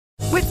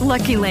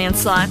Lucky Land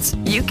Slots,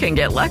 you can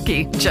get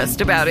lucky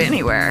just about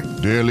anywhere.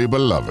 Dearly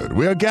beloved,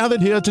 we are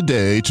gathered here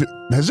today to...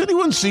 Has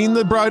anyone seen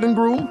the bride and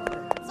groom?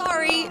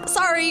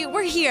 Sorry,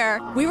 we're here.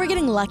 We were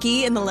getting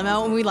lucky in the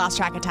limo and we lost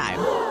track of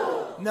time.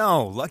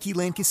 No, Lucky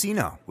Land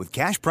Casino, with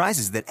cash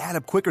prizes that add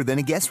up quicker than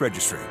a guest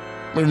registry.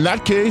 In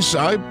that case,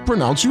 I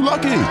pronounce you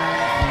lucky.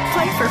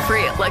 Play for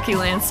free at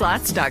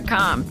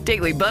LuckyLandSlots.com.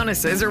 Daily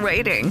bonuses are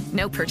waiting.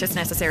 No purchase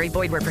necessary.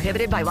 Void where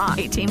prohibited by law.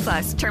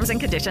 18+. Terms and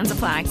conditions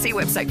apply. See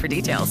website for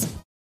details.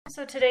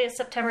 So today is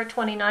September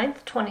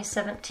 29th,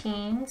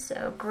 2017.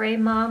 So Gray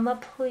Mama,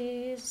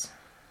 please.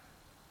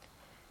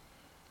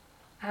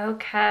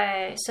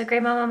 Okay, so Gray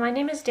Mama, my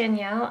name is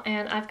Danielle,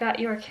 and I've got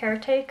your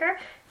caretaker,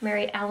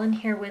 Mary Ellen,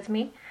 here with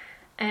me.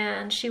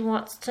 And she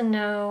wants to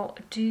know,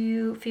 do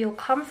you feel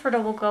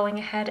comfortable going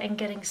ahead and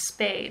getting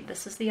spayed?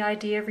 This is the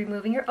idea of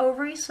removing your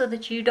ovaries so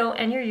that you don't,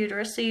 and your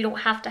uterus, so you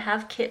don't have to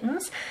have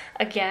kittens.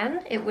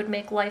 Again, it would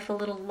make life a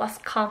little less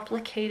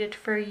complicated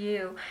for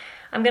you.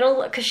 I'm going to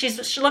look, because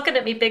she's looking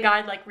at me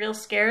big-eyed, like real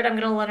scared. I'm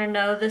going to let her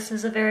know this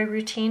is a very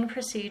routine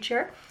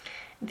procedure.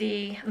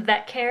 The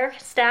vet care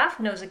staff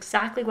knows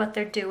exactly what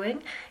they're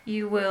doing.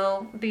 You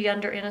will be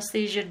under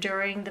anesthesia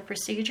during the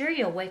procedure.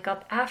 You'll wake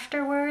up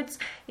afterwards.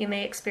 You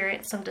may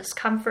experience some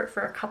discomfort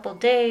for a couple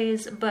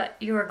days, but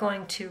you are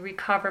going to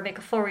recover, make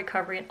a full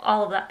recovery, and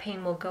all of that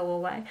pain will go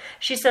away.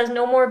 She says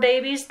no more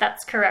babies.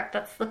 That's correct.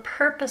 That's the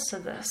purpose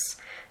of this.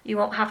 You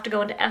won't have to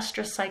go into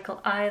estrus cycle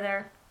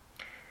either.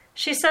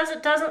 She says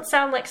it doesn't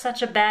sound like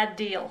such a bad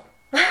deal.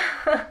 Okay.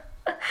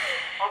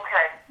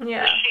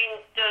 Yeah.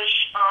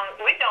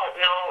 We don't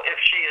know if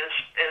she is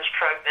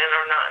pregnant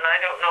or not, and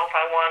I don't know if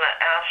I want to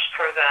ask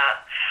her that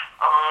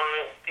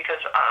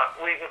because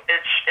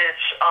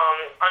it's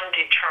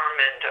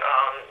undetermined.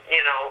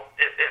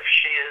 If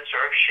she is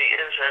or if she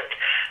isn't.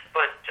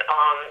 But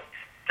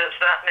does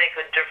that make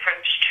a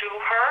difference to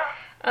her?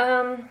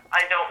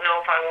 I don't know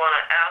if I want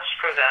to ask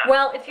her that.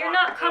 Well, if you're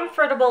not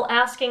comfortable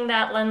asking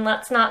that, then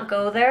let's not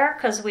go there,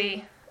 because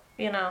we.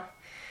 Okay,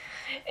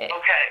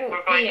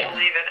 we're going to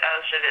leave it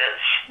as it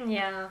is.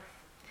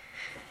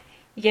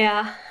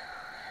 Yeah.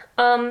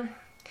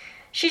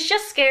 She's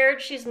just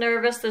scared. She's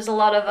nervous. There's a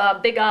lot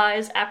of big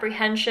eyes,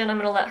 apprehension. I'm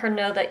going to let her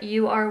know that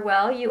you are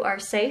well, you are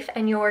safe,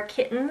 and your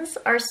kittens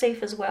are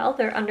safe as well.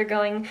 They're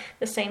undergoing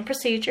the same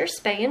procedure,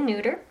 spay and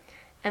neuter.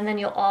 And then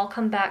you'll all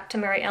come back to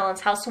Mary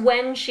Ellen's house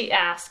when she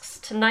asks.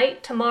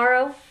 Tonight,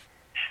 tomorrow?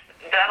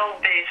 That'll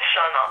be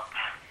sunup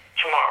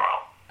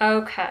tomorrow.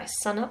 Okay,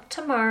 sunup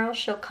tomorrow.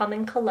 She'll come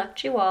and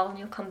collect you all, and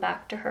you'll come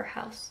back to her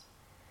house.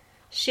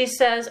 She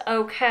says,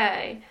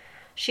 okay.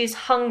 She's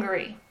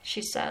hungry.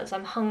 She says,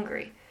 I'm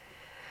hungry.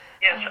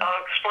 Yes,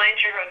 I'll explain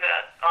to her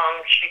that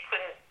she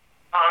couldn't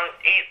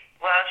eat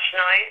last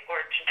night or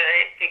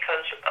today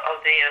because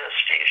of the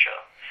anesthesia.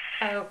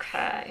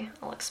 Okay,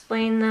 I'll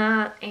explain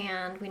that,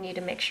 and we need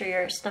to make sure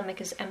your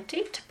stomach is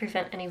empty to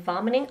prevent any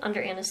vomiting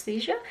under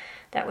anesthesia.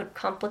 That would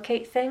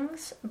complicate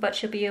things, but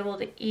she'll be able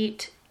to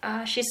eat.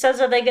 She says,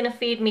 are they going to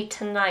feed me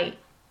tonight?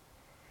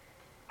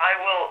 I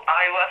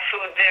left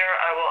food there.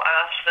 I will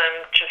ask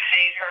them to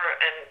feed her,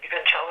 and you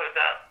can tell her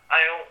that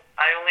I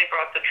only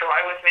brought the dry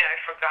with me. I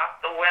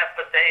forgot the wet,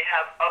 but they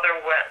have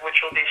other wet,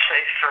 which will be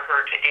safe for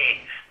her to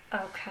eat.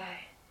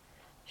 Okay.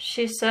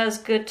 She says,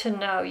 good to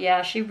know.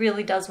 Yeah, she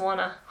really does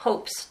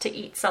hopes to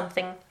eat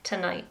something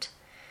tonight.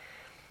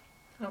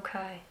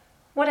 Okay.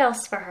 What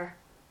else for her?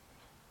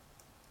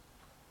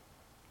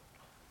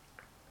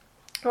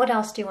 What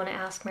else do you want to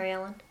ask, Mary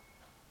Ellen?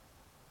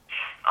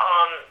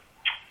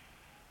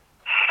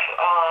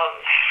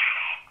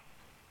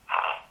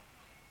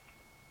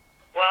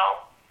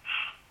 Well,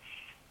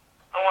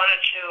 I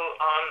wanted to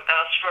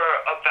ask her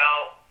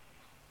about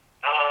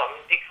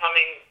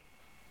becoming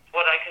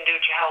what I can do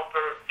to help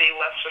her be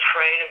less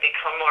afraid and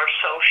become more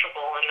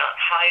sociable and not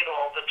hide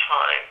all the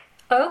time.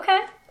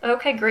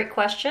 Okay, great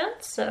question.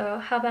 So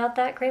how about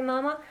that, Gray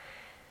Mama?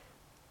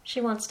 She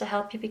wants to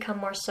help you become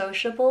more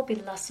sociable, be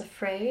less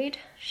afraid.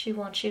 She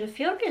wants you to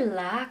feel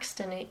relaxed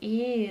and at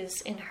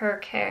ease in her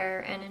care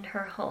and in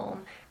her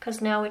home,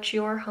 because now it's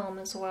your home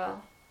as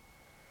well.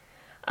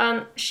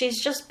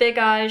 She's just big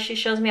eyes. She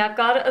shows me I've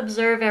got to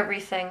observe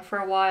everything for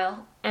a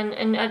while.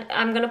 And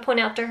I'm going to point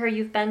out to her,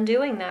 you've been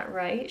doing that,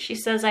 right? She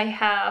says, I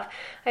have.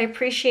 I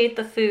appreciate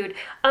the food.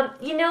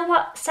 You know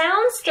what?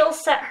 Sounds still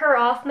set her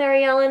off,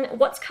 Mary Ellen.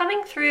 What's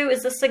coming through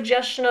is a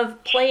suggestion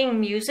of playing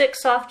music,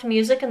 soft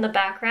music in the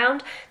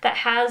background that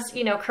has,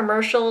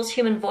 commercials,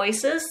 human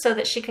voices, so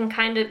that she can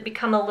kind of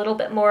become a little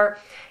bit more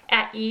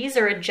at ease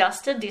or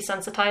adjusted,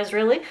 desensitized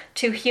really,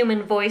 to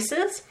human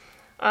voices.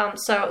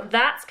 So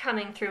that's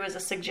coming through as a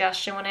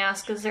suggestion when I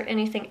ask, is there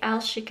anything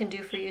else she can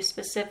do for you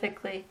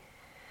specifically?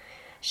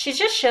 She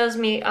just shows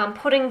me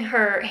putting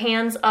her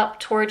hands up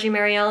towards you,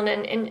 Mary Ellen,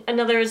 and in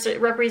others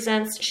it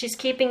represents she's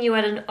keeping you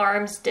at an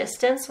arm's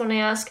distance. When I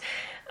ask,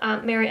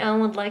 Mary Ellen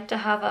would like to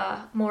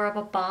have more of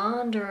a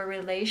bond or a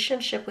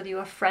relationship with you,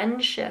 a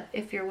friendship,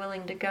 if you're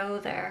willing to go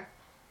there.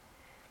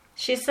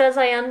 She says,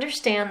 I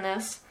understand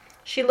this.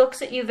 She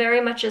looks at you very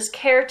much as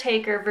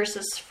caretaker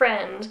versus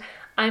friend.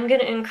 I'm going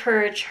to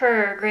encourage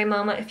her, Gray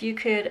Mama, if you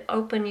could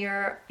open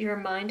your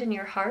mind and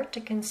your heart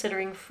to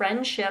considering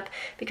friendship,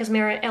 because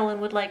Mary Ellen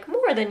would like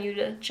more than you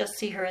to just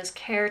see her as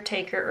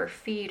caretaker or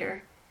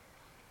feeder.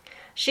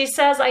 She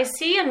says, I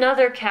see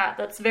another cat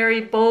that's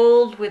very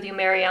bold with you,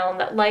 Mary Ellen,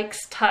 that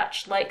likes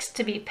touch, likes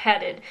to be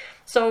petted.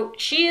 So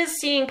she is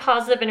seeing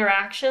positive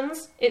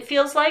interactions, it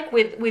feels like,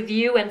 with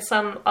you and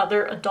some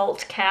other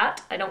adult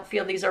cat. I don't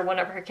feel these are one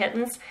of her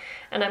kittens.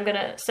 And I'm going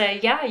to say,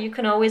 yeah, you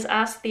can always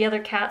ask the other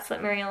cats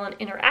that Mary Ellen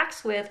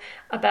interacts with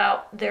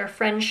about their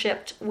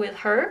friendship with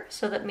her,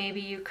 so that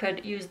maybe you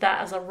could use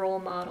that as a role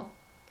model.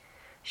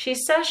 She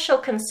says she'll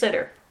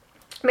consider.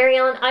 Mary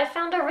Ellen, I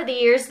found over the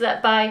years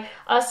that by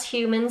us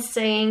humans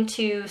saying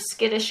to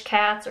skittish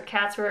cats or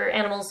cats or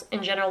animals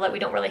in general that we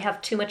don't really have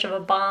too much of a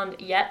bond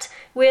yet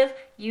with,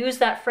 use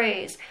that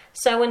phrase,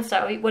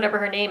 so-and-so, whatever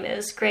her name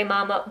is, Gray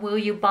Mama, will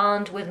you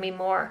bond with me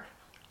more?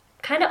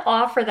 Kind of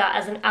offer that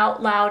as an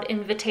out loud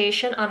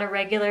invitation on a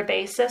regular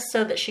basis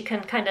so that she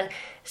can kind of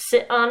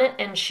sit on it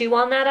and chew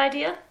on that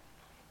idea.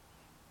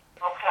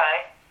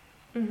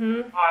 Okay.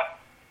 Mm-hmm. All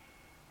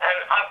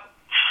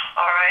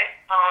right.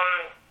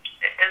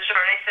 Is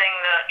there anything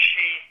that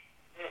she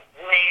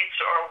needs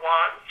or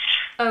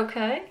wants?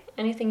 Okay.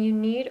 Anything you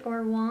need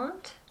or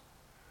want?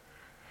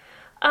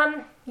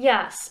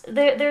 Yes.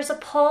 There's a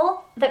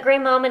pull that Gray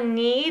Mama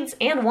needs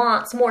and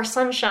wants more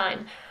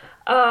sunshine.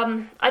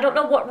 I don't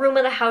know what room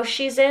of the house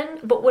she's in,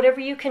 but whatever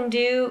you can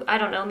do, I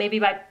don't know, maybe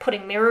by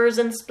putting mirrors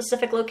in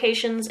specific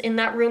locations in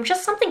that room,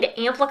 just something to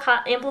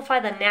amplify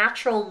the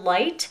natural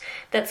light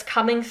that's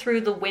coming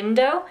through the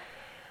window.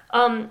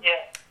 Yeah.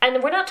 And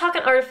we're not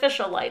talking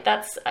artificial light.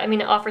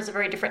 It offers a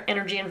very different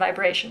energy and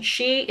vibration.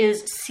 She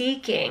is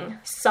seeking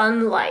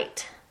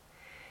sunlight.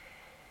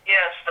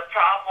 Yes, the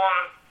problem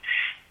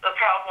is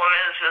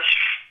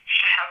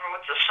have her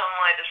with the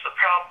sunlight is the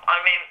problem. I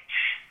mean,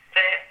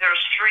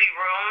 there's 3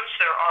 rooms.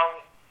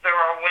 There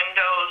are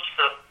windows.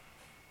 The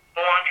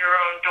laundry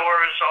room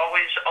door is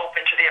always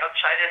open to the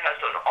outside. It has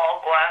an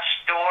all-glass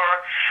door,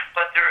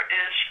 but there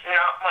is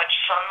not much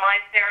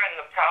sunlight there, and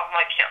the problem,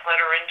 I can't let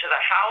her into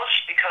the house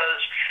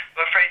because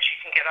I'm afraid she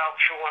can get out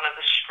through one of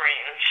the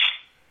screens.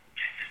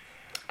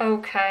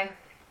 Okay.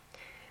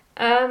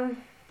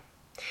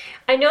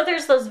 I know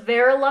there's those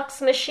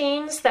Verilux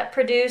machines that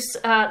produce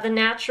the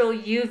natural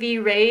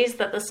UV rays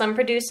that the sun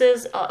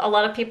produces. A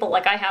lot of people,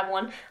 like I have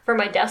one for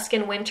my desk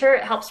in winter.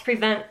 It helps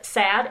prevent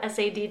SAD,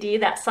 S-A-D-D,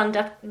 that sun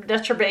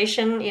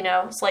deprivation,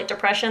 slight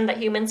depression that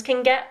humans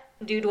can get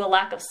due to a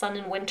lack of sun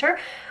in winter.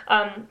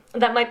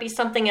 That might be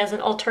something as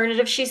an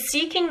alternative. She's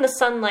seeking the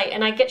sunlight,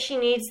 and I get she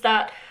needs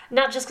that,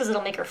 not just because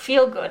it'll make her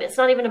feel good. It's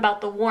not even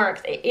about the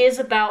warmth. It is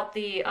about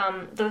the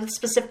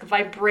specific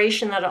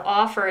vibration that it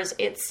offers.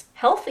 It's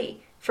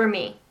healthy for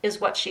me,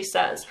 is what she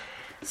says.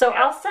 So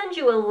I'll send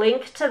you a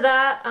link to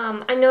that.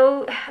 I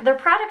know their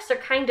products are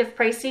kind of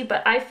pricey,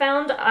 but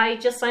I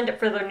just signed up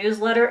for their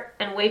newsletter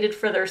and waited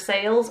for their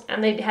sales,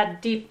 and they had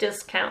deep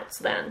discounts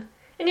then.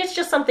 And it's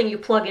just something you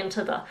plug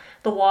into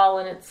the wall,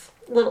 and it's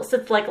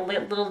sits like a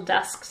little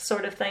desk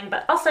sort of thing.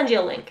 But I'll send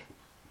you a link.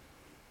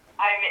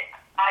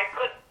 I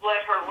could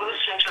let her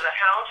loose into the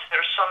house.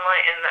 There's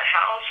sunlight in the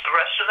house, the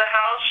rest of the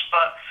house,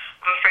 but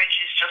I'm afraid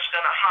she's just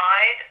going to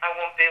hide. I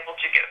won't be able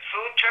to get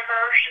food to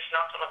her. She's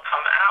not going to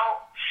come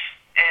out.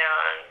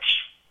 And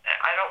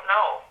I don't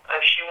know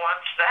if she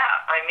wants that.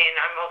 I mean,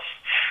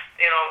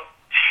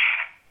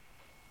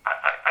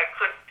 I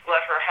could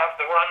let her have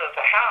the run of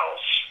the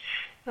house.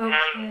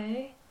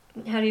 Okay.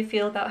 How do you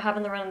feel about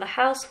having the run of the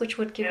house, which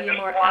would give you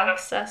more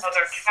access to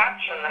other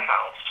cats in the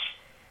house?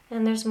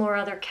 And there's more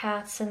other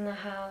cats in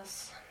the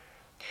house.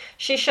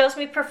 She shows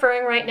me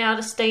preferring right now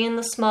to stay in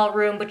the small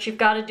room, but you've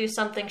got to do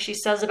something, she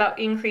says, about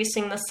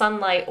increasing the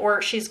sunlight,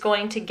 or she's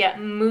going to get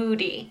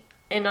moody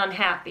and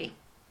unhappy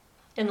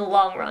in the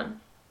long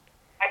run.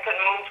 I could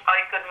move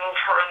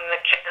her and the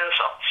kittens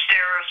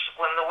upstairs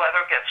when the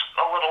weather gets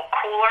a little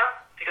cooler,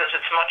 because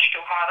it's much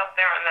too hot up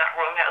there, and that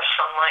room has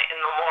sunlight in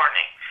the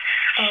morning.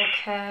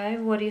 Okay,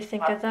 what do you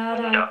think of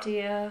that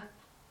idea?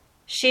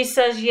 She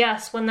says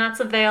yes, when that's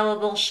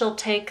available, she'll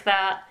take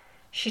that.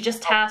 She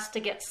just has to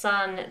get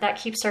sun. That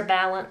keeps her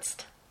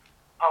balanced.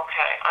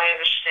 Okay, I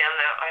understand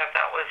that. I have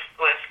that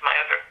with my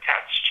other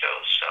cats too,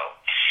 so,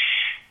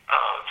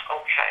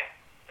 okay.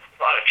 There's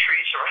a lot of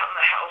trees around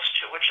the house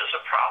too, which is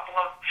a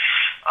problem.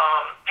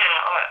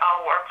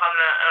 I'll work on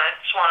that, and I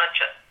just wanted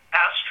to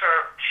ask her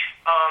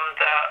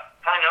that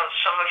I know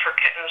some of her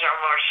kittens are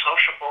more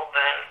sociable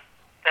than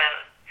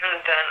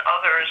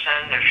others,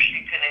 and if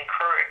she can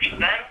encourage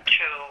them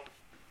to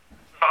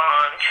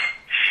bond.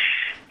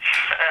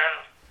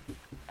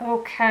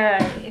 Okay,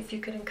 if you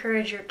could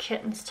encourage your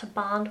kittens to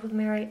bond with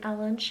Mary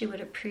Ellen, she would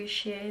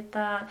appreciate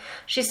that.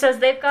 She says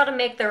they've got to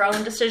make their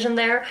own decision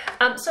there.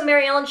 So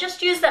Mary Ellen,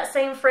 just use that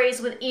same phrase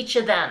with each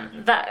of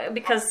them,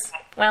 because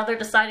they're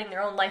deciding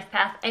their own life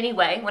path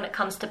anyway when it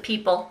comes to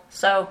people.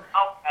 So.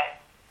 Okay.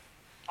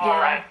 All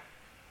right.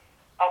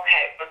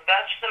 Okay, but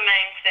that's the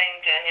main thing,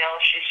 Danielle.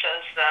 She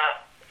says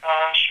that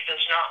she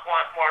does not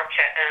want more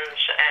kittens,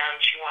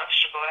 and she wants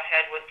to go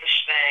ahead with the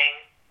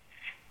spaying.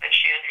 and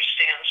she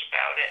understands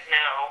about it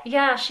now.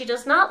 Yeah, she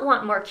does not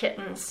want more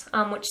kittens,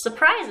 which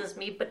surprises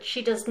me, but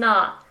she does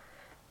not.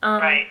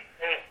 Right.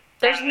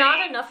 There's And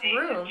not enough the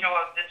room. issue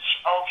of this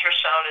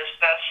ultrasound is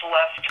best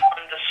left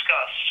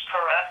undiscussed,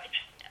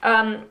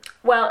 correct?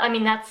 Well, I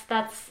mean, that's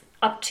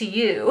up to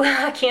you.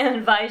 I can't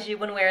advise you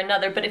one way or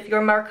another, but if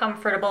you're more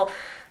comfortable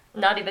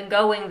not even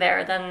going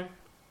there, then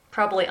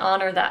probably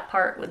honor that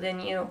part within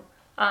you.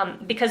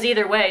 Because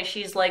either way,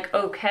 she's like,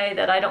 okay,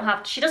 that I don't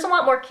have to, she doesn't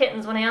want more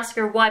kittens. When I ask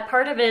her why,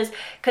 part of it is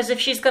because if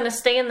she's going to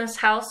stay in this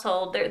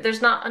household,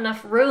 there's not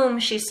enough room,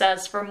 she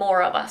says, for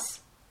more of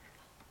us.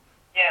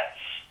 Yes,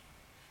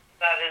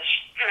 that is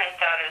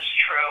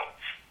true.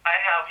 I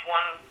have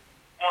one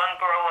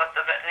girl at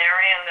the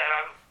veterinarian that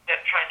I'm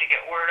trying to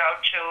get word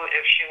out to.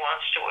 If she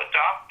wants to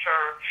adopt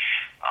her,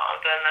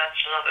 then that's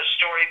another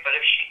story. But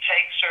if she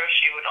takes her,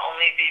 she would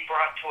only be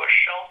brought to a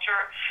shelter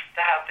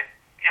to have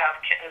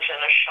kittens in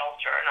a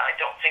shelter, and I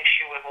don't think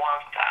she would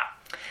want that.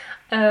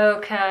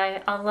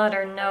 Okay, I'll let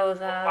her know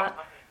that.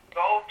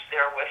 Go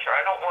there with her.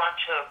 I don't want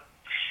to,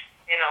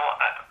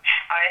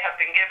 I have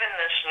been given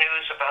this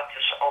news about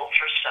this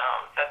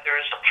ultrasound, that there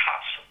is a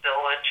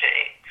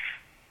possibility,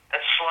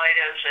 as slight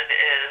as it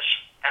is,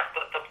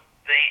 but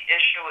the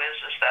issue is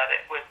that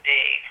it would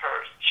be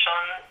her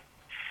son's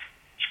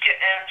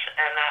kittens,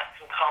 and that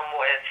can come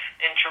with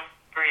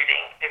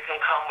interbreeding. It can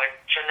come with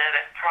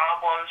genetic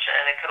problems,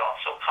 and it could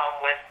also come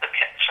with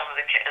some of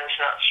the kittens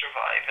not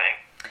surviving.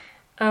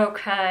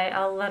 Okay,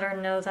 I'll let her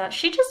know that.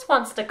 She just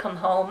wants to come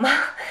home.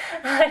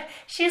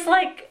 She's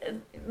like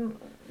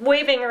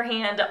waving her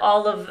hand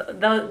all of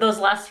those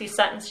last few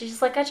sentences.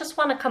 She's like, I just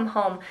want to come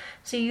home.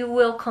 So you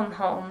will come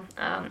home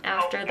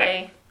after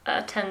they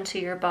attend to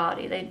your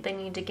body. They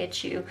need to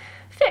get you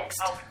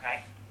fixed.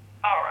 Okay.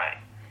 All right.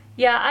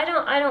 Yeah,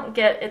 I don't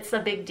get it's a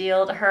big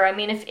deal to her. I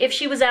mean, if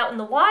she was out in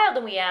the wild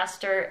and we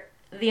asked her,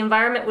 the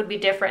environment would be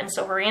different, and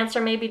so her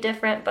answer may be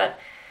different, but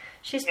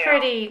she's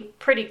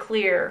pretty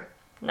clear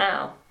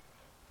now.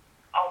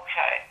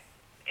 Okay.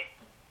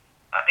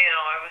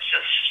 I was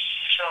just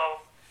so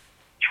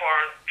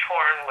torn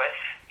with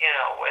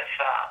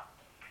that.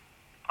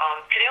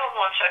 Can you hold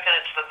 1 second?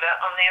 It's the vet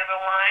on the other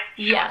line?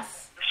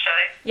 Yes.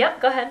 Say?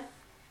 Yep, go ahead.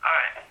 All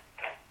right.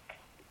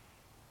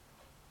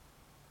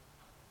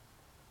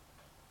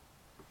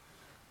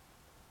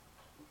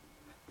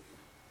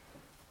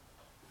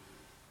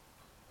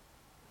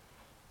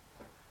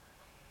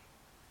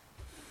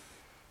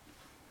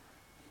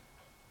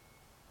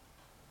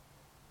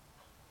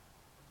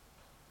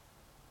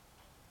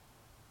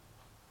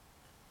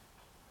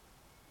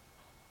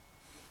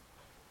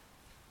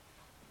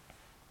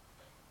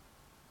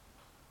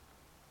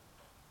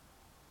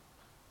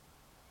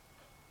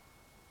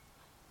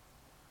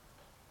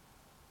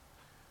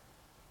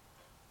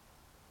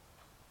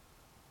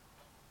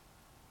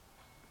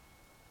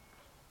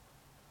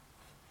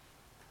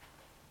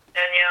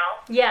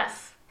 Danielle?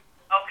 Yes.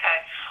 Okay.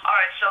 All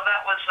right, so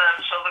that was them.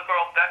 So the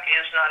girl, Becky,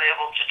 is not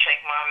able to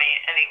take Mommy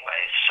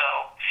anyway, so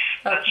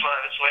that's why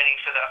I was waiting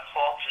for that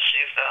call to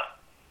see if the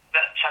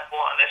vet tech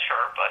wanted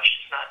her, but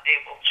she's not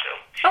able to.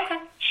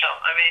 Okay. So,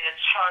 I mean,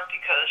 it's hard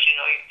because,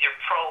 you're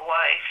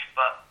pro-life,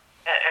 but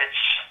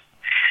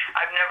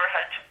I've never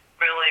had to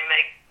really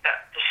make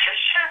that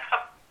decision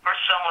for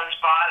someone's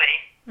body.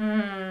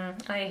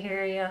 I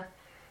hear you.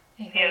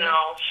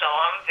 So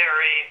I'm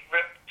very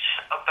ripped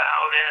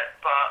about it,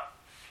 but,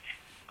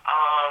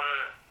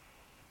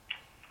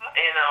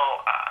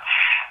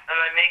 am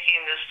I making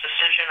this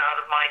decision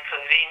out of my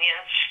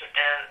convenience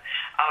and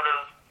out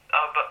of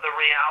the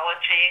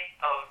reality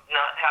of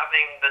not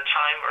having the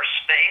time or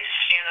space,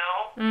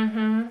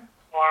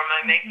 Or am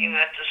I making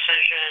that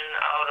decision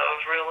out of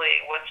really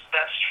what's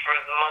best for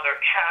the mother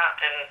cat?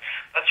 And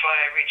that's why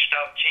I reached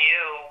out to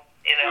you.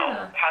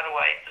 How do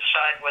I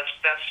decide what's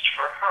best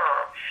for her?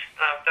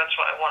 That's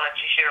why I wanted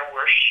to hear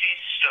where she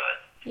stood.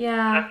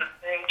 Yeah. At the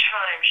same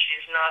time,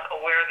 she's not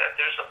aware that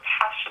there's a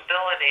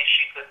possibility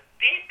she could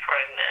be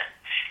pregnant.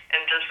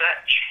 And does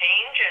that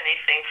change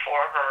anything for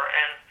her?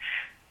 And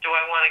do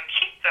I want to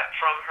keep that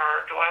from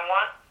her? Do I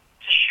want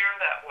to share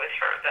that with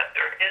her, that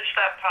there is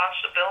that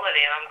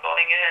possibility, and I'm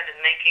going ahead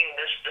and making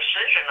this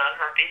decision on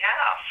her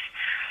behalf?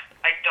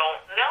 I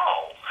don't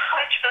know.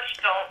 I just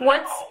don't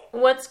know.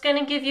 What's going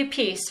to give you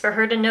peace? For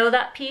her to know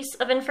that piece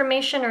of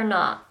information or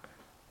not?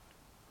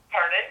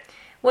 Pardon?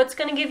 What's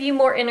going to give you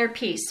more inner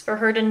peace? For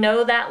her to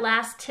know that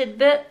last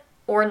tidbit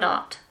or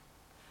not?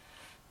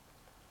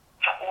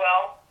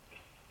 Well,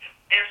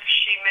 if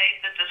she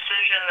made the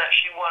decision that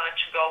she wanted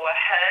to go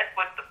ahead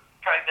with the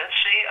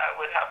pregnancy, I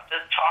would have to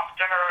talk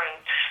to her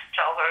and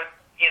tell her,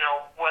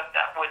 what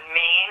that would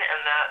mean, and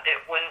that it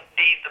wouldn't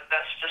be the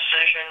best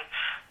decision,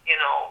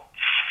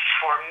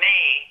 for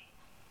me.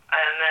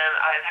 And then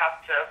I'd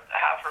have to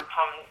have her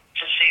come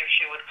to see if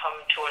she would come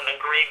to an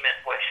agreement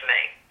with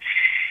me,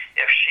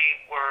 if she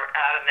were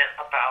adamant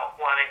about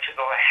wanting to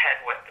go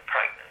ahead with the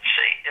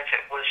pregnancy, if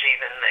it was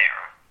even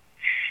there.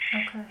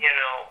 Okay.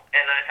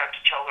 And I'd have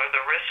to tell her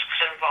the risks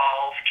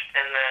involved,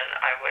 and then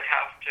I would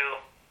have to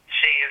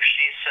see if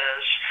she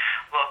says,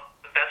 look,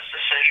 the best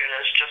decision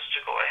is just to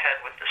go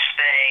ahead with the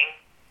staying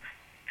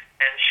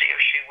and see if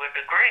she would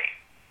agree.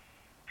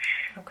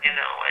 Okay. You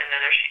know, and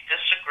then if she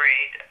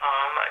disagreed,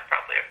 I'd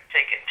probably have to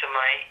take it into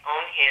my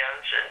own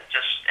hands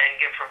and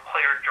give her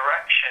clear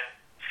direction.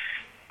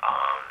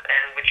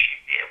 And would she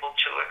be able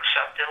to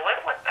accept and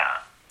live with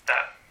that?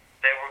 That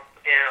they were,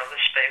 you know, the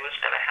stay was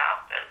going to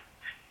happen.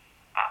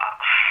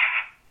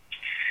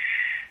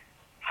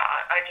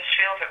 I just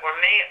feel if it were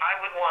me, I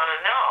would want to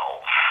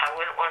know. I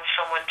wouldn't want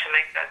someone to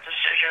make that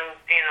decision,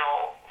 you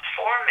know,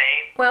 for me.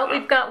 Well,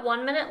 we've got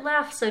 1 minute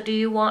left, so do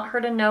you want her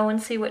to know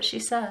and see what she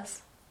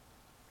says?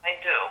 I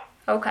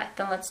do. Okay,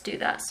 then let's do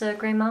that. So,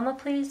 Gray Mama,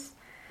 please.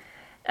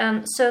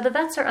 So the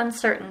vets are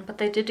uncertain, but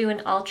they did do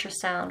an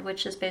ultrasound,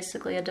 which is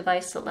basically a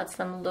device that lets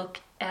them look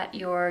at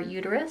your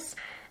uterus.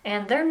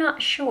 And they're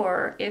not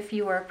sure if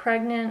you are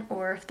pregnant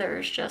or if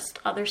there's just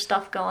other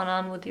stuff going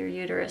on with your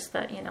uterus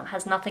that, you know,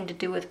 has nothing to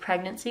do with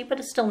pregnancy, but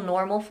is still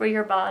normal for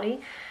your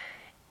body.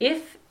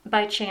 If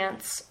by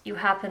chance you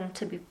happen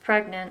to be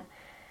pregnant,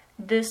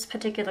 this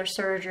particular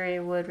surgery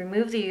would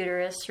remove the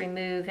uterus,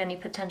 remove any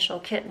potential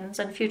kittens,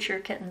 and future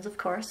kittens, of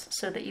course,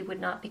 so that you would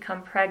not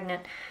become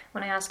pregnant.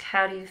 When I ask,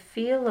 how do you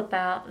feel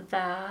about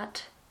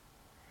that?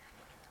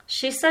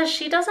 She says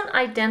she doesn't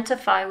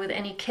identify with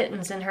any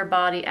kittens in her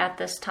body at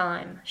this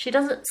time. She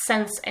doesn't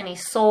sense any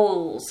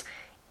souls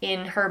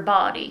in her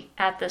body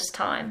at this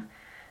time.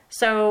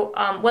 So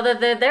whether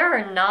they're there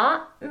or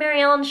not,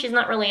 Mary Ellen, she's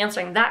not really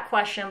answering that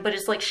question, but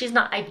it's like she's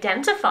not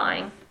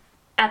identifying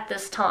at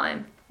this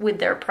time with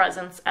their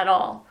presence at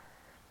all.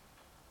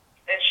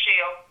 Is she,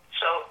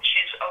 so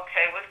she's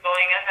okay with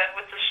going ahead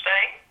with the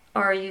stay?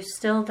 Are you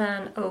still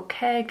then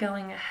okay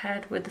going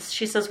ahead with this?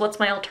 She says, what's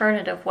my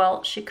alternative?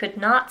 Well, she could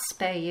not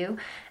spay you,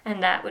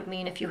 and that would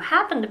mean if you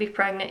happen to be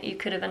pregnant, you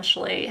could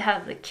eventually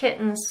have the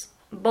kittens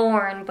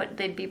born, but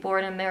they'd be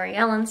born in Mary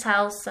Ellen's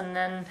house, and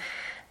then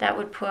that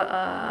would put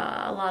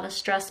a lot of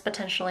stress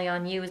potentially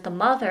on you as the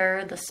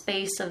mother, the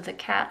space of the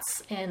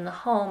cats in the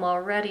home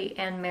already,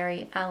 and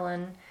Mary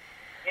Ellen.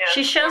 Yes,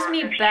 she shows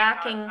me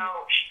backing.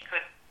 She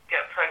could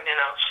get pregnant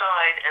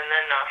outside and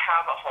then not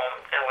have a home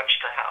in which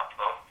to have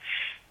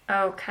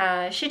them.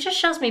 Okay, she just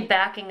shows me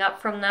backing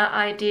up from that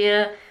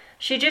idea.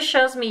 She just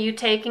shows me you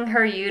taking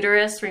her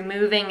uterus,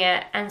 removing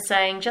it, and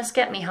saying, just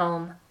get me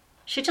home.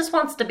 She just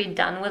wants to be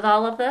done with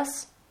all of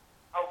this.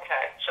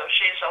 Okay, so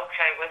she's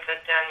okay with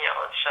it,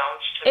 Danielle, it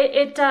sounds to me.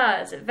 It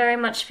does. It very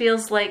much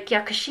feels like,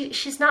 yeah, because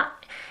she's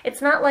not,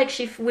 it's not like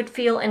she would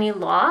feel any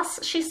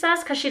loss, she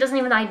says, because she doesn't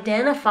even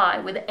identify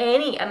with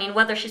any, I mean,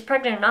 whether she's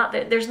pregnant or not,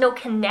 there's no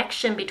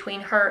connection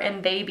between her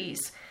and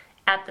babies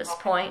at this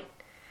point.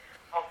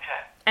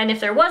 Okay. And if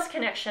there was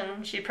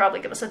connection, she'd probably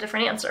give us a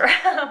different answer,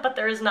 but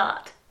there is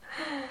not.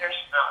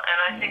 There's not, and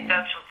I think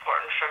that's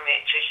important for me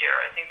to hear.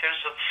 I think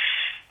there's a,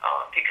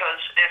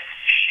 because if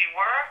she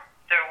were,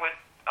 there would,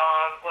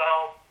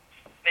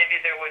 maybe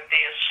there would be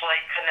a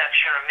slight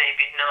connection or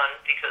maybe none,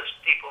 because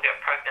people get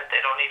pregnant,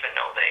 they don't even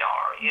know they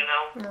are, you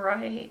know?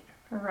 Right.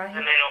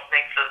 And they don't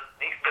make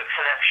the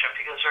connection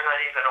because they're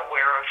not even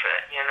aware of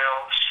it, you know?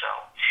 So,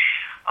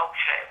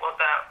 okay, well,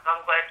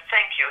 I'm glad.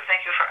 Thank you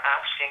for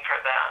asking her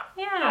that.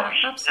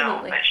 Yeah,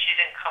 absolutely. No, but she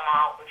didn't come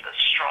out with a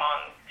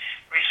strong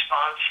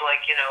response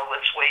like, you know,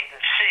 let's wait and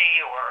see,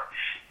 or,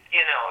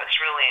 you know, it's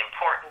really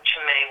important to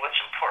me what's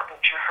important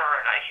to her,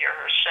 and I hear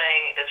her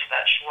saying is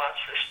that she wants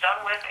this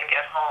done with and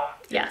get home.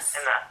 Yes.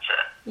 And that's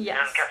it.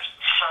 Yes. And get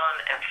some sun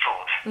and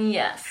food.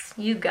 Yes,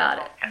 you got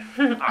it.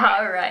 Okay.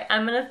 All right.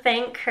 I'm going to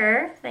thank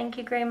her. Thank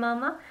you, Gray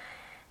Mama.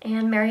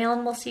 And Mary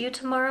Ellen, we'll see you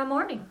tomorrow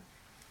morning.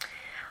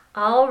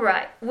 All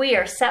right. We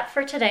are set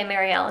for today,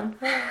 Mary Ellen.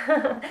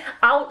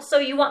 So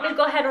you want me to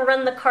go ahead and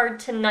run the card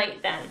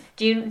tonight then?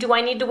 Do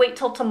I need to wait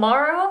till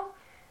tomorrow?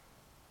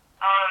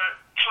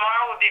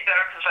 Tomorrow would be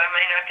better because I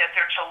may not get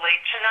there till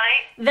late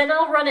tonight. Then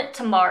I'll run it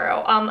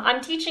tomorrow.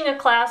 I'm teaching a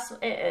class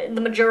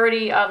the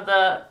majority of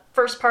the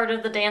first part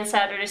of the day on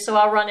Saturday, so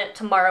I'll run it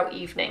tomorrow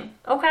evening.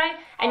 Okay?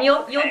 And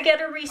you'll get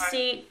a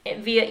receipt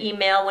via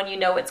email when you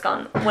know it's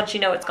gone. Once you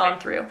know it's gone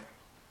through.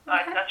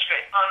 That's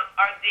great.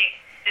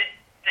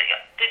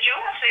 Did you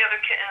ask the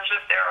other kittens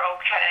if they're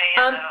okay?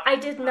 I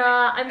did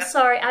not. I'm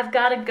sorry. I've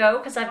got to go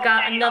because I've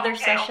got another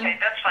session. Okay,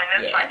 that's fine.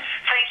 Thank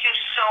you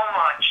so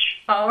much.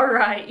 All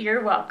right.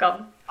 You're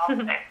welcome.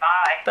 Okay,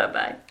 bye.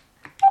 Bye-bye.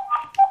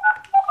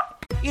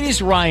 It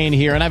is Ryan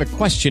here, and I have a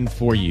question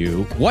for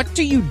you. What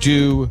do you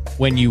do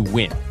when you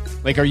win?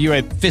 Like, are you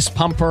a fist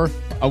pumper,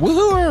 a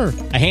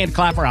woohooer, a hand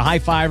clapper, a high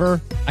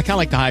fiver? I kind of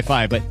like the high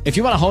five, but if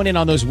you want to hone in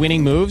on those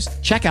winning moves,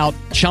 check out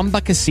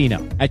Chumba Casino.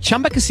 At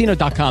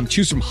ChumbaCasino.com,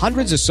 choose from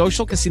hundreds of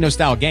social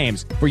casino-style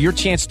games for your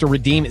chance to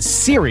redeem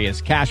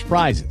serious cash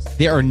prizes.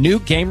 There are new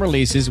game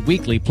releases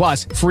weekly,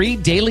 plus free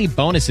daily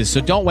bonuses, so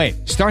don't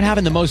wait. Start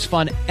having the most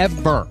fun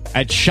ever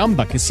at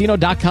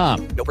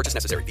ChumbaCasino.com. No purchase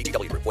necessary.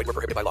 VGW Group. Void where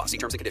prohibited by law. See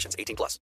terms and conditions. 18+.